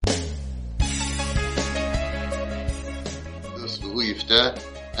Yifte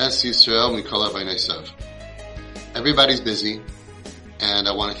Es Yisrael Mikol Havaynesav. Everybody's busy, and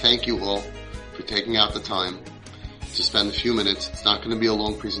I want to thank you all for taking out the time to spend a few minutes. It's not going to be a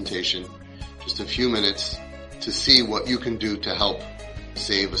long presentation, just a few minutes to see what you can do to help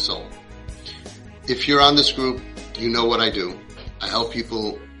save a soul. If you're on this group, you know what I do. I help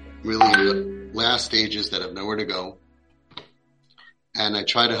people really in the last stages that have nowhere to go, and I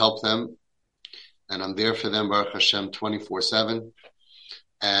try to help them, and I'm there for them, Baruch Hashem, 24/7.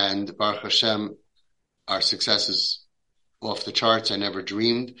 And Baruch Hashem, our success is off the charts. I never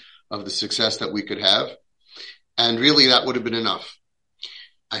dreamed of the success that we could have. And really, that would have been enough.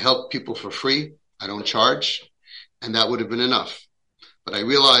 I help people for free. I don't charge. And that would have been enough. But I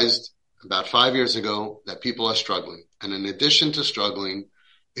realized about 5 years ago that people are struggling. And in addition to struggling,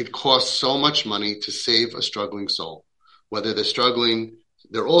 it costs so much money to save a struggling soul. Whether they're struggling,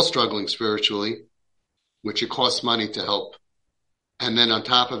 they're all struggling spiritually, which it costs money to help. And then on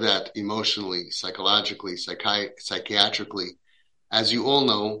top of that, emotionally, psychologically, psychiatrically, as you all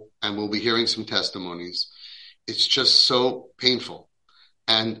know, and we'll be hearing some testimonies, it's just so painful.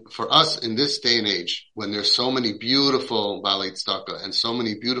 And for us in this day and age, when there's so many beautiful Balei Tzedakah and so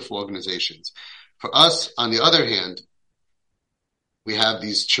many beautiful organizations, for us, on the other hand, we have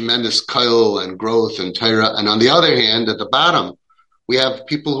these tremendous kail and growth and Torah. And on the other hand, at the bottom, we have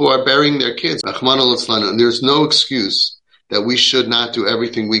people who are burying their kids. And there's no excuse that we should not do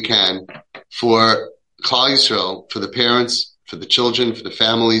everything we can for Klal Yisrael, for the parents, for the children, for the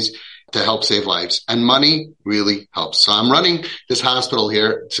families, to help save lives. And money really helps. So I'm running this hospital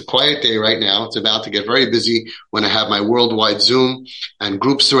here. It's a quiet day right now. It's about to get very busy when I have my worldwide Zoom and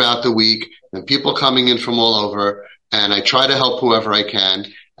groups throughout the week and people coming in from all over. And I try to help whoever I can.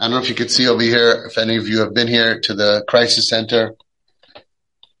 I don't know if you could see over here, if any of you have been here to the crisis center,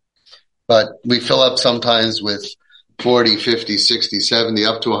 but we fill up sometimes with 40, 50, 60, 70,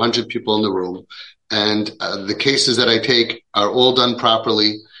 up to 100 people in the room. And the cases that I take are all done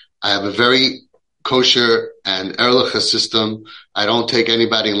properly. I have a very kosher and erlicha system. I don't take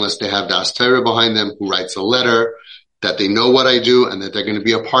anybody unless they have Das Torah behind them, who writes a letter that they know what I do and that they're going to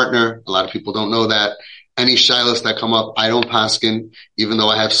be a partner. A lot of people don't know that. Any shilas that come up, I don't paskin, even though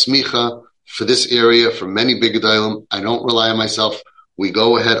I have smicha for this area, for many big gedolim. I don't rely on myself. We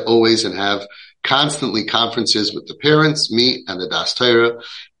go ahead always and have constantly conferences with the parents, me, and the Das Torah.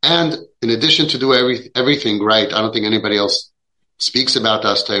 And in addition to do everything right, I don't think anybody else speaks about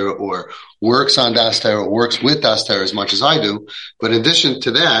Das Torah or works on Das Torah or works with Das Torah as much as I do. But in addition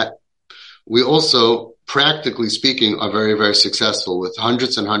to that, we also, practically speaking, are very, very successful with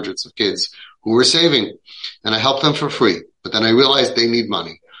hundreds and hundreds of kids who we're saving. And I help them for free. But then I realized they need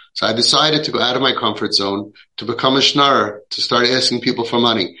money. So I decided to go out of my comfort zone, to become a schnorrer, to start asking people for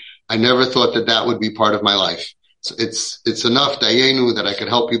money. I never thought that that would be part of my life. So it's enough dayenu that I could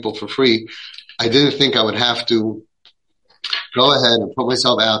help people for free. I didn't think I would have to go ahead and put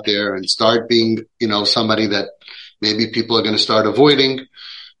myself out there and start being, somebody that maybe people are going to start avoiding,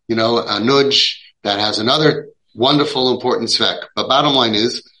 a nudge that has another wonderful, important svek. But bottom line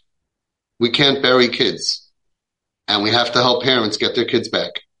is, we can't bury kids, and we have to help parents get their kids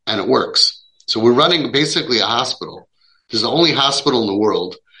back, and it works. So we're running basically a hospital. This is the only hospital in the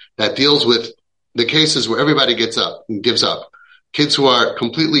world that deals with the cases where everybody gets up and gives up. Kids who are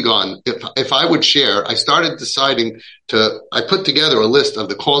completely gone. If I would share, I started deciding I put together a list of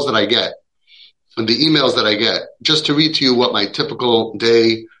the calls that I get and the emails that I get just to read to you what my typical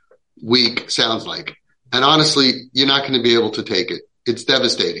day, week sounds like. And honestly, you're not going to be able to take it. It's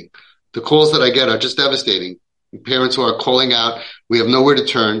devastating. The calls that I get are just devastating. Parents who are calling out, we have nowhere to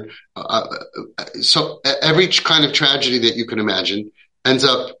turn. So every kind of tragedy that you can imagine ends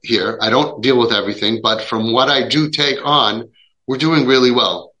up here. I don't deal with everything, but from what I do take on, we're doing really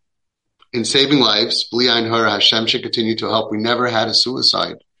well in saving lives. Bli Ayin Hara, Hashem should continue to help. We never had a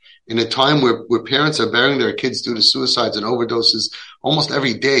suicide. In a time where parents are burying their kids due to suicides and overdoses almost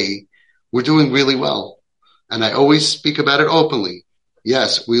every day, we're doing really well. And I always speak about it openly.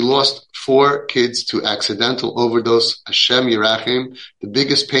 Yes, we lost 4 kids to accidental overdose. Hashem Yirachim, the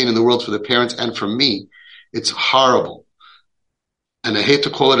biggest pain in the world for the parents and for me. It's horrible. And I hate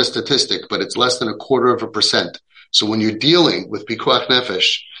to call it a statistic, but it's less than 0.25%. So when you're dealing with Pikuach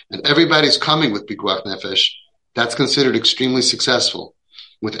Nefesh, and everybody's coming with Pikuach Nefesh, that's considered extremely successful.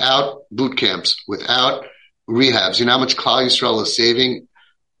 Without boot camps, without rehabs, you know how much Klal Yisrael is saving?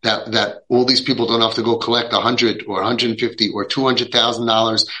 That all these people don't have to go collect $100 or $150 or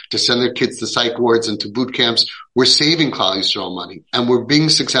 $200,000 to send their kids to psych wards and to boot camps. We're saving Klal Yisrael money, and we're being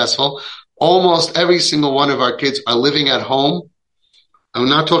successful. Almost every single one of our kids are living at home I'm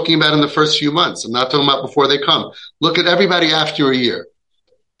not talking about in the first few months. I'm not talking about before they come. Look at everybody after a year.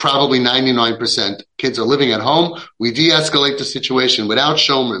 Probably 99% kids are living at home. We de-escalate the situation without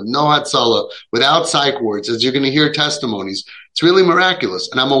showman, no Hatzalah, without psych wards, as you're going to hear testimonies. It's really miraculous.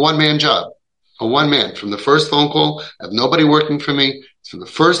 And I'm a one-man job, a one-man. From the first phone call, I have nobody working for me. From the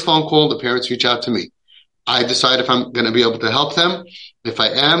first phone call, the parents reach out to me. I decide if I'm going to be able to help them. If I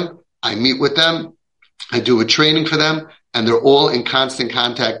am, I meet with them. I do a training for them, and they're all in constant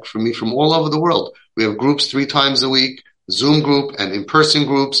contact for me from all over the world. We have groups 3 times a week, Zoom group and in-person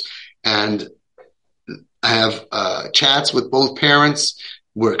groups, and I have chats with both parents.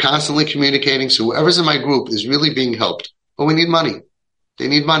 We're constantly communicating, so whoever's in my group is really being helped. But we need money. They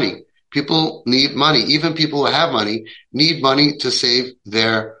need money. People need money. Even people who have money need money to save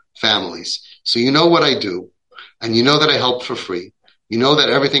their families. So you know what I do, and you know that I help for free. You know that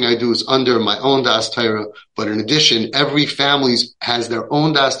everything I do is under my own Das Torah, but in addition, every family has their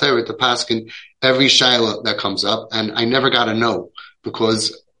own Das Torah to paskin every shaila that comes up, and I never got a no,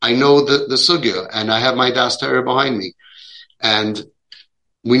 because I know the sugya, and I have my Das Torah behind me, and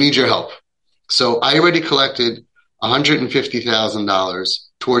we need your help. So I already collected $150,000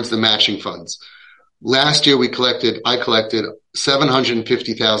 towards the matching funds. Last year I collected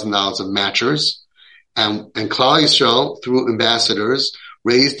 $750,000 of matchers, and Klal Yisrael, through ambassadors,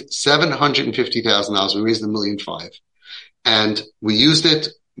 raised $750,000. We raised $1.5 million. And we used it.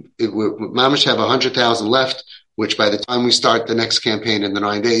 Mamish have 100,000 left, which by the time we start the next campaign in the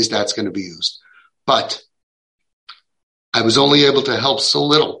 9 days, that's going to be used. But I was only able to help so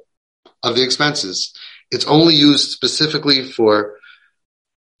little of the expenses. It's only used specifically for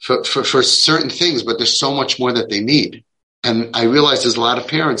certain things, but there's so much more that they need. And I realize there's a lot of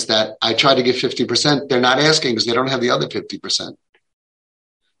parents that I try to give 50%. They're not asking because they don't have the other 50%.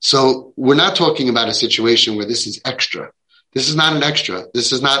 So we're not talking about a situation where this is extra. This is not an extra.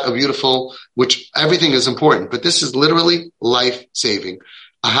 This is not a beautiful, which everything is important, but this is literally life-saving.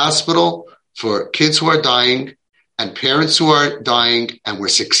 A hospital for kids who are dying and parents who are dying, and we're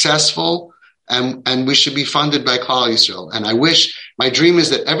successful, and we should be funded by Klal Yisrael. And my dream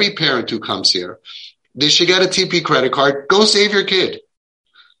is that every parent who comes here, they should get a TP credit card. Go save your kid.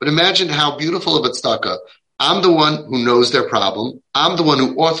 But imagine how beautiful of a tzedakah. I'm the one who knows their problem. I'm the one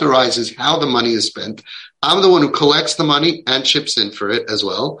who authorizes how the money is spent. I'm the one who collects the money and chips in for it as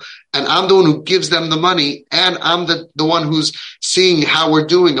well. And I'm the one who gives them the money. And I'm the one who's seeing how we're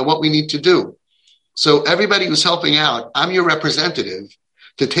doing and what we need to do. So everybody who's helping out, I'm your representative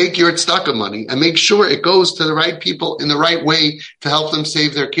to take your tzedakah money and make sure it goes to the right people in the right way to help them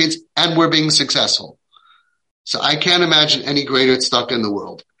save their kids. And we're being successful. So I can't imagine any greater tzedakah in the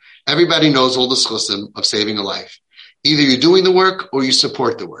world. Everybody knows all the schusim of saving a life. Either you're doing the work or you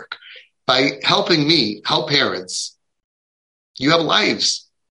support the work. By helping me help parents, you have lives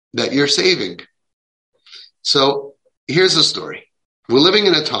that you're saving. So here's the story. We're living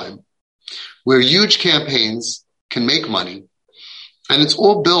in a time where huge campaigns can make money, and it's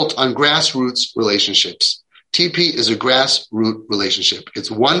all built on grassroots relationships. TP is a grassroots relationship. It's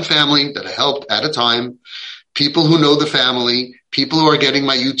one family that I helped at a time. People who know the family, people who are getting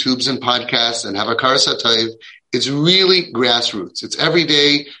my YouTubes and podcasts and have a Karas HaTov. It's really grassroots. It's every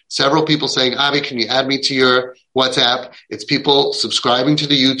day, several people saying, Avi, can you add me to your WhatsApp? It's people subscribing to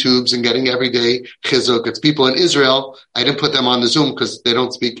the YouTubes and getting everyday chizuk. It's people in Israel. I didn't put them on the Zoom because they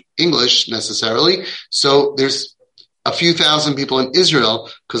don't speak English necessarily. So there's a few thousand people in Israel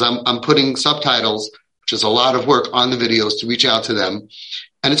because I'm putting subtitles, which is a lot of work, on the videos to reach out to them.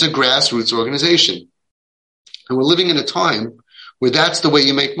 And it's a grassroots organization. And we're living in a time where that's the way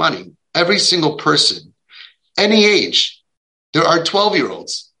you make money. Every single person, any age, there are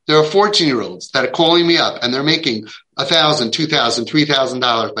 12-year-olds, there are 14-year-olds that are calling me up and they're making $1,000, $2,000,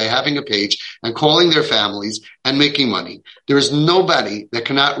 $3,000 by having a page and calling their families and making money. There is nobody that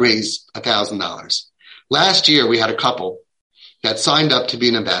cannot raise $1,000. Last year, we had a couple that signed up to be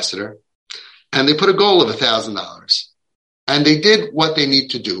an ambassador, and they put a goal of $1,000. And they did what they need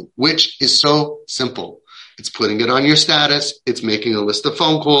to do, which is so simple. It's putting it on your status. It's making a list of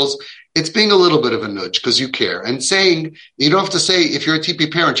phone calls. It's being a little bit of a nudge because you care. And saying, you don't have to say, if you're a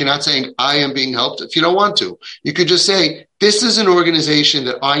TP parent, you're not saying, I am being helped if you don't want to. You could just say, this is an organization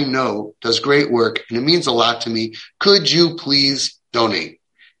that I know does great work and it means a lot to me. Could you please donate?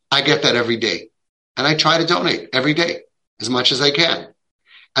 I get that every day. And I try to donate every day as much as I can.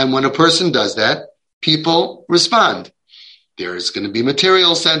 And when a person does that, people respond. There is going to be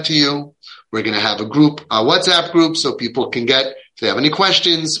material sent to you. We're going to have a group, a WhatsApp group, so people can get, if they have any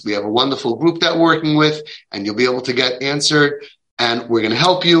questions, we have a wonderful group that we're working with, and you'll be able to get answered, and we're going to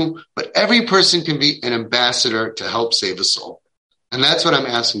help you. But every person can be an ambassador to help save a soul. And that's what I'm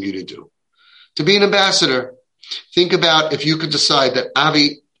asking you to do. To be an ambassador, think about if you could decide that,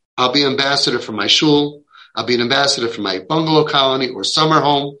 Avi, I'll be ambassador for my shul, I'll be an ambassador for my bungalow colony or summer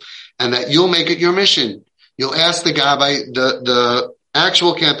home, and that you'll make it your mission. You'll ask the Gabbai, the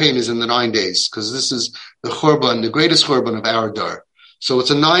actual campaign is in the 9 days, because this is the Churban, the greatest Churban of our Dar. So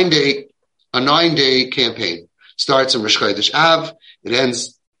it's a 9-day campaign. Starts in Rosh Chodesh Av, it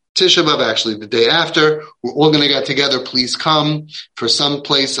ends Tisha B'Av, actually the day after. We're all going to get together. Please come for some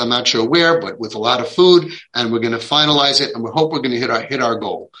place, I'm not sure where, but with a lot of food, and we're going to finalize it, and we hope we're going to hit our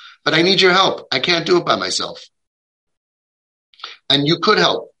goal. But I need your help. I can't do it by myself. And you could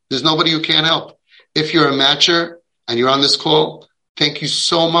help. There's nobody who can't help. If you're a matcher and you're on this call, thank you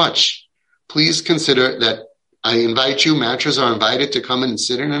so much. Please consider that I invite you, matchers are invited to come and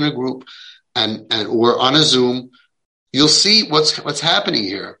sit in a group and or on a Zoom. You'll see what's happening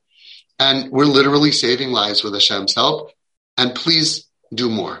here. And we're literally saving lives with Hashem's help. And please do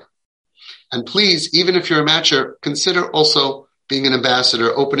more. And please, even if you're a matcher, consider also being an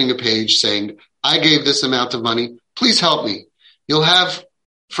ambassador, opening a page saying, I gave this amount of money. Please help me. You'll have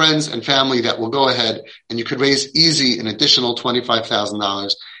friends and family that will go ahead, and you could raise easy an additional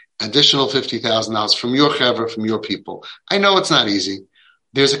 $25,000, additional $50,000 from your chevra, from your people. I know it's not easy.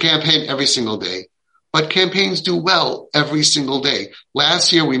 There's a campaign every single day, but campaigns do well every single day.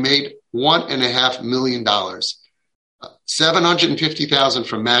 Last year we made $1.5 million, 750,000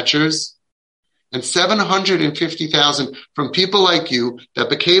 from matchers, and 750,000 from people like you that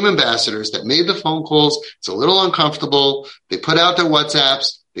became ambassadors, that made the phone calls. It's a little uncomfortable. They put out their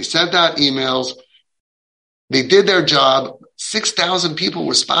WhatsApps. They sent out emails. They did their job. 6,000 people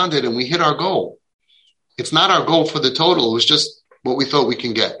responded, and we hit our goal. It's not our goal for the total. It was just what we thought we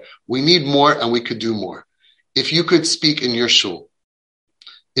can get. We need more, and we could do more. If you could speak in your shul,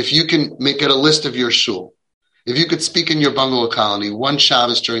 if you can make it a list of your shul, if you could speak in your bungalow colony one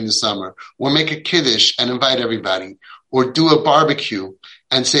Shabbos during the summer, or make a kiddush and invite everybody, or do a barbecue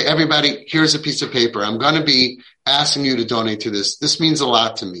and say, everybody, here's a piece of paper. I'm going to be asking you to donate to this. This means a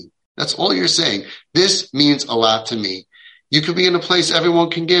lot to me. That's all you're saying. This means a lot to me. You could be in a place everyone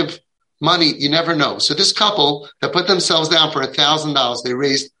can give money. You never know. So this couple that put themselves down for $1,000, they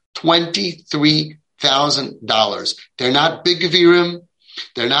raised $23,000. They're not big gevirim.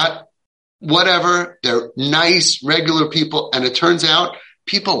 They're not whatever. They're nice, regular people. And it turns out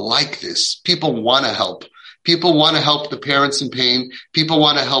people like this. People want to help. People want to help the parents in pain. People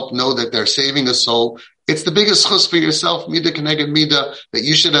want to help know that they're saving a soul. It's the biggest chus for yourself, midah keneged midah, that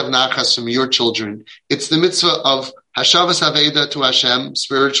you should have nachas from your children. It's the mitzvah of hashavas haveda to Hashem,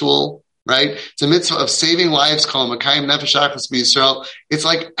 spiritual, right? It's a mitzvah of saving lives, kol makayim nefesh achas b'Yisrael. It's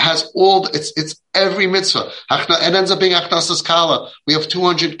like, it's every mitzvah. It ends up being achnasas kala. We have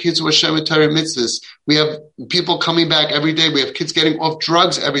 200 kids who are shemet Torah mitzvahs. We have people coming back every day. We have kids getting off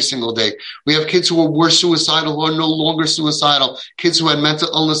drugs every single day. We have kids who were suicidal who are no longer suicidal. Kids who had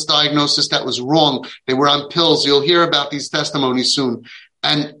mental illness diagnosis that was wrong. They were on pills. You'll hear about these testimonies soon.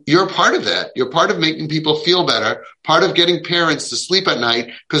 And you're part of that. You're part of making people feel better, part of getting parents to sleep at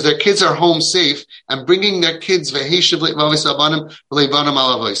night because their kids are home safe and bringing their kids.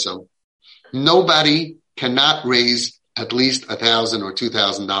 Nobody cannot raise at least $1,000 or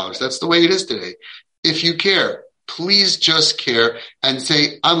 $2,000. That's the way it is today. If you care, please just care and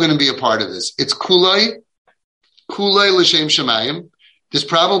say, I'm going to be a part of this. It's kulay l'shem shemayim. There's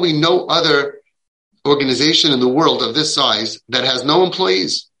probably no other organization in the world of this size that has no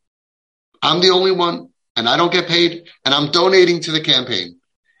employees. I'm the only one, and I don't get paid, and I'm donating to the campaign.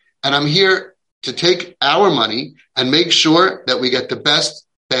 And I'm here to take our money and make sure that we get the best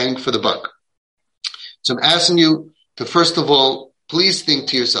bang for the buck. So I'm asking you to, first of all, please think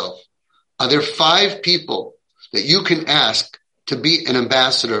to yourself, are there 5 people that you can ask to be an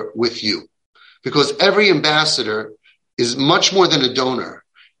ambassador with you? Because every ambassador is much more than a donor,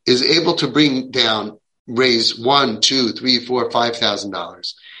 is able to raise $1,000, $2,000, $3,000, $4,000,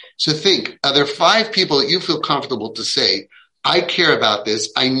 $5,000. So think, are there 5 people that you feel comfortable to say, I care about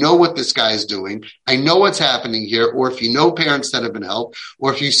this. I know what this guy is doing. I know what's happening here. Or if you know parents that have been helped,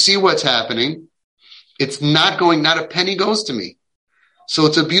 or if you see what's happening, it's not a penny goes to me. So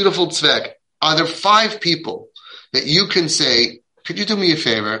it's a beautiful tzvek. Are there 5 people that you can say, could you do me a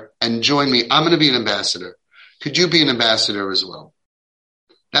favor and join me? I'm going to be an ambassador. Could you be an ambassador as well?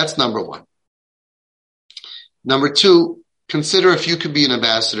 That's number 1. Number 2, consider if you could be an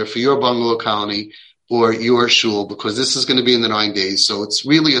ambassador for your bungalow colony or your shul, because this is going to be in the 9 days. So it's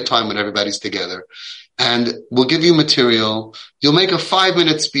really a time when everybody's together. And we'll give you material. You'll make a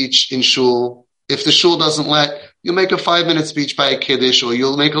 5-minute speech in shul. If the shul doesn't let, You'll make a 5-minute speech by a kiddush, or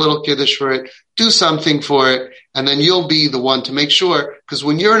you'll make a little kiddush for it. Do something for it, and then you'll be the one to make sure, because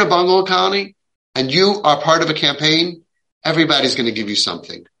when you're in a bungalow colony and you are part of a campaign, everybody's going to give you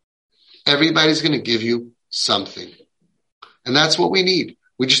something. Everybody's going to give you something. And that's what we need.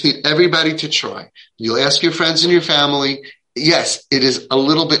 We just need everybody to try. You'll ask your friends and your family. Yes, it is a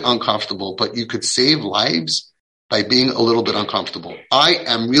little bit uncomfortable, but you could save lives by being a little bit uncomfortable. I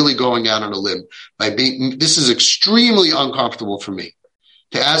am really going out on a limb this is extremely uncomfortable for me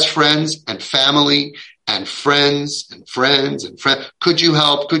to ask friends and family and friends, could you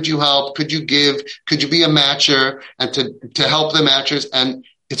help? Could you help? Could you give? Could you be a matcher? And to help the matchers. And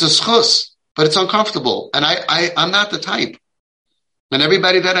it's a schus, but it's uncomfortable. And I'm not the type. And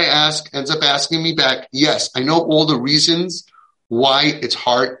everybody that I ask ends up asking me back, yes, I know all the reasons why it's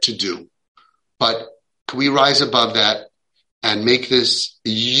hard to do, but can we rise above that and make this a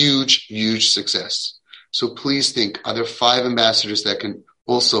huge, huge success? So please think, are there 5 ambassadors that can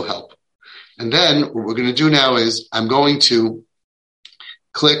also help? And then what we're going to do now is I'm going to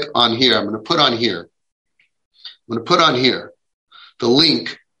click on here. I'm going to put on here the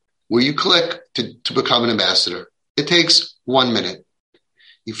link where you click to become an ambassador. It takes 1 minute.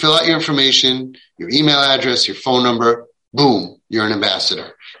 You fill out your information, your email address, your phone number, boom, you're an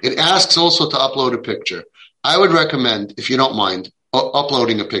ambassador. It asks also to upload a picture. I would recommend, if you don't mind,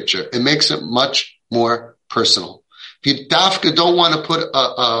 uploading a picture. It makes it much more personal. If you don't want to put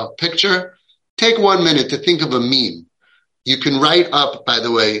a picture, take 1 minute to think of a meme. You can write up, by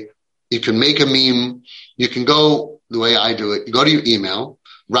the way, you can make a meme. You can go the way I do it. You go to your email,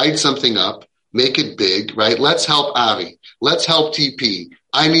 write something up, make it big, right? Let's help Avi. Let's help TP.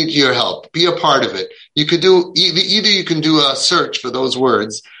 I need your help. Be a part of it. You could do either you can do a search for those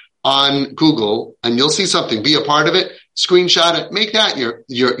words on Google and you'll see something. Be a part of it. Screenshot it. Make that your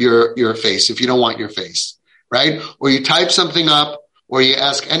face if you don't want your face, right? Or you type something up, or you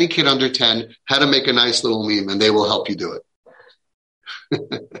ask any kid under 10 how to make a nice little meme, and they will help you do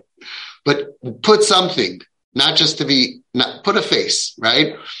it. But put something, not just put a face,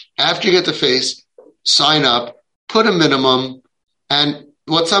 right? After you get the face, sign up, put a minimum, and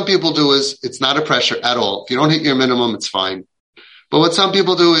what some people do is, it's not a pressure at all. If you don't hit your minimum, it's fine. But what some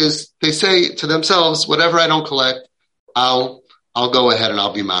people do is they say to themselves, whatever I don't collect, I'll go ahead and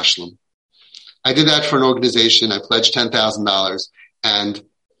I'll be mashlim. I did that for an organization. I pledged $10,000, and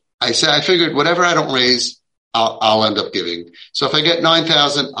I figured whatever I don't raise, I'll end up giving. So if I get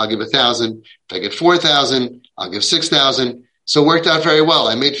 9,000, I'll give 1,000. If I get 4,000, I'll give 6,000. So it worked out very well.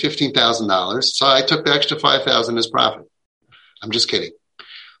 I made $15,000. So I took the extra 5,000 as profit. I'm just kidding.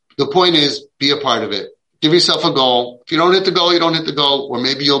 The point is, be a part of it. Give yourself a goal. If you don't hit the goal, you don't hit the goal, or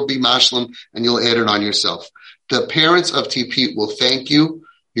maybe you'll be mashlim and you'll add it on yourself. The parents of TP will thank you.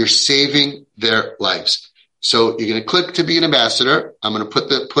 You're saving their lives. So you're going to click to be an ambassador. I'm going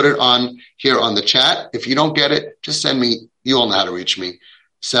to put it on here on the chat. If you don't get it, just send me. You all know how to reach me.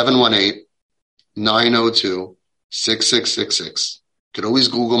 718-902-6666. You could always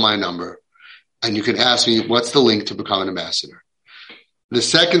Google my number, and you can ask me, what's the link to become an ambassador? The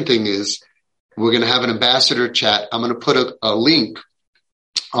second thing is, we're going to have an ambassador chat. I'm going to put a link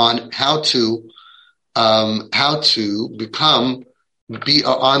on how to be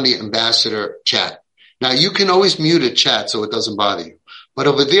on the ambassador chat. Now, you can always mute a chat so it doesn't bother you. But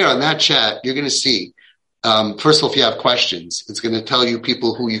over there on that chat, you're going to see, first of all, if you have questions, it's going to tell you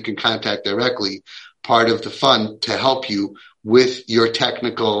people who you can contact directly, part of the fund, to help you with your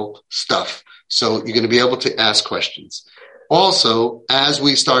technical stuff. So you're going to be able to ask questions. Also, as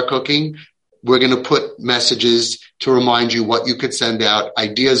we start cooking, we're going to put messages to remind you what you could send out,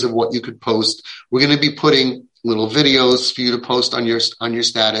 ideas of what you could post. We're going to be putting little videos for you to post on your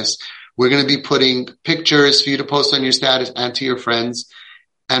status. We're going to be putting pictures for you to post on your status and to your friends.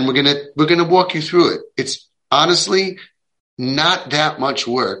 And we're going to walk you through it. It's honestly not that much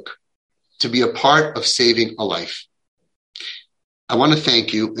work to be a part of saving a life. I want to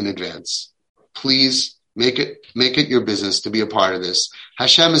thank you in advance. Please make it your business to be a part of this.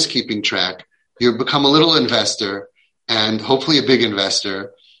 Hashem is keeping track. You've become a little investor, and hopefully a big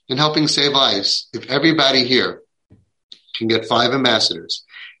investor, in helping save lives. If everybody here can get 5 ambassadors,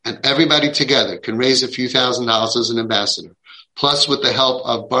 and everybody together can raise a few $1,000s as an ambassador, plus with the help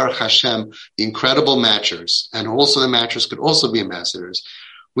of Baruch Hashem, the incredible matchers, and also the matchers could also be ambassadors,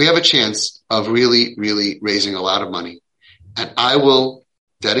 we have a chance of really, really raising a lot of money. And I will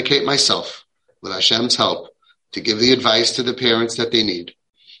dedicate myself, with Hashem's help, to give the advice to the parents that they need,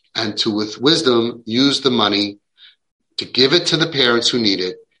 and to, with wisdom, use the money to give it to the parents who need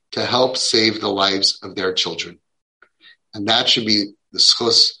it to help save the lives of their children. And that should be the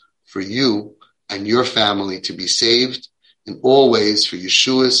schus for you and your family to be saved in all ways for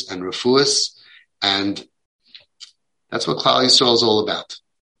Yeshuas and Refuas. And that's what Klal Yisrael is all about.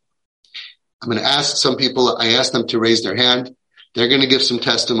 I'm going to ask some people, I asked them to raise their hand. They're going to give some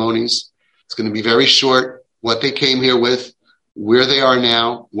testimonies. It's going to be very short, what they came here with, where they are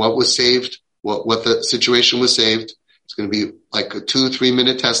now, what was saved, what the situation was saved. It's going to be like a 2-3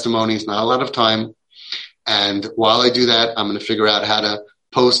 minute testimonies, not a lot of time. And while I do that, I'm going to figure out how to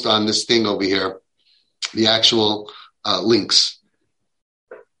post on this thing over here, the actual links.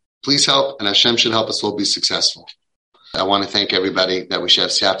 Please help, and Hashem should help us all be successful. I want to thank everybody that we should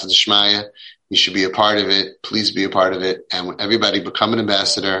have Siyata D'Shmaya. You should be a part of it. Please be a part of it. And everybody become an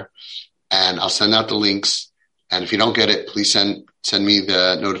ambassador. And I'll send out the links. And if you don't get it, please send me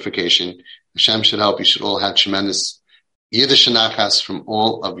the notification. Hashem should help. You should all have tremendous Yiddish Nachas from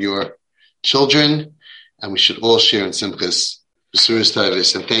all of your children. And we should all share in Simchas, B'suras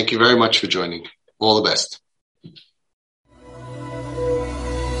Tovis. And thank you very much for joining. All the best.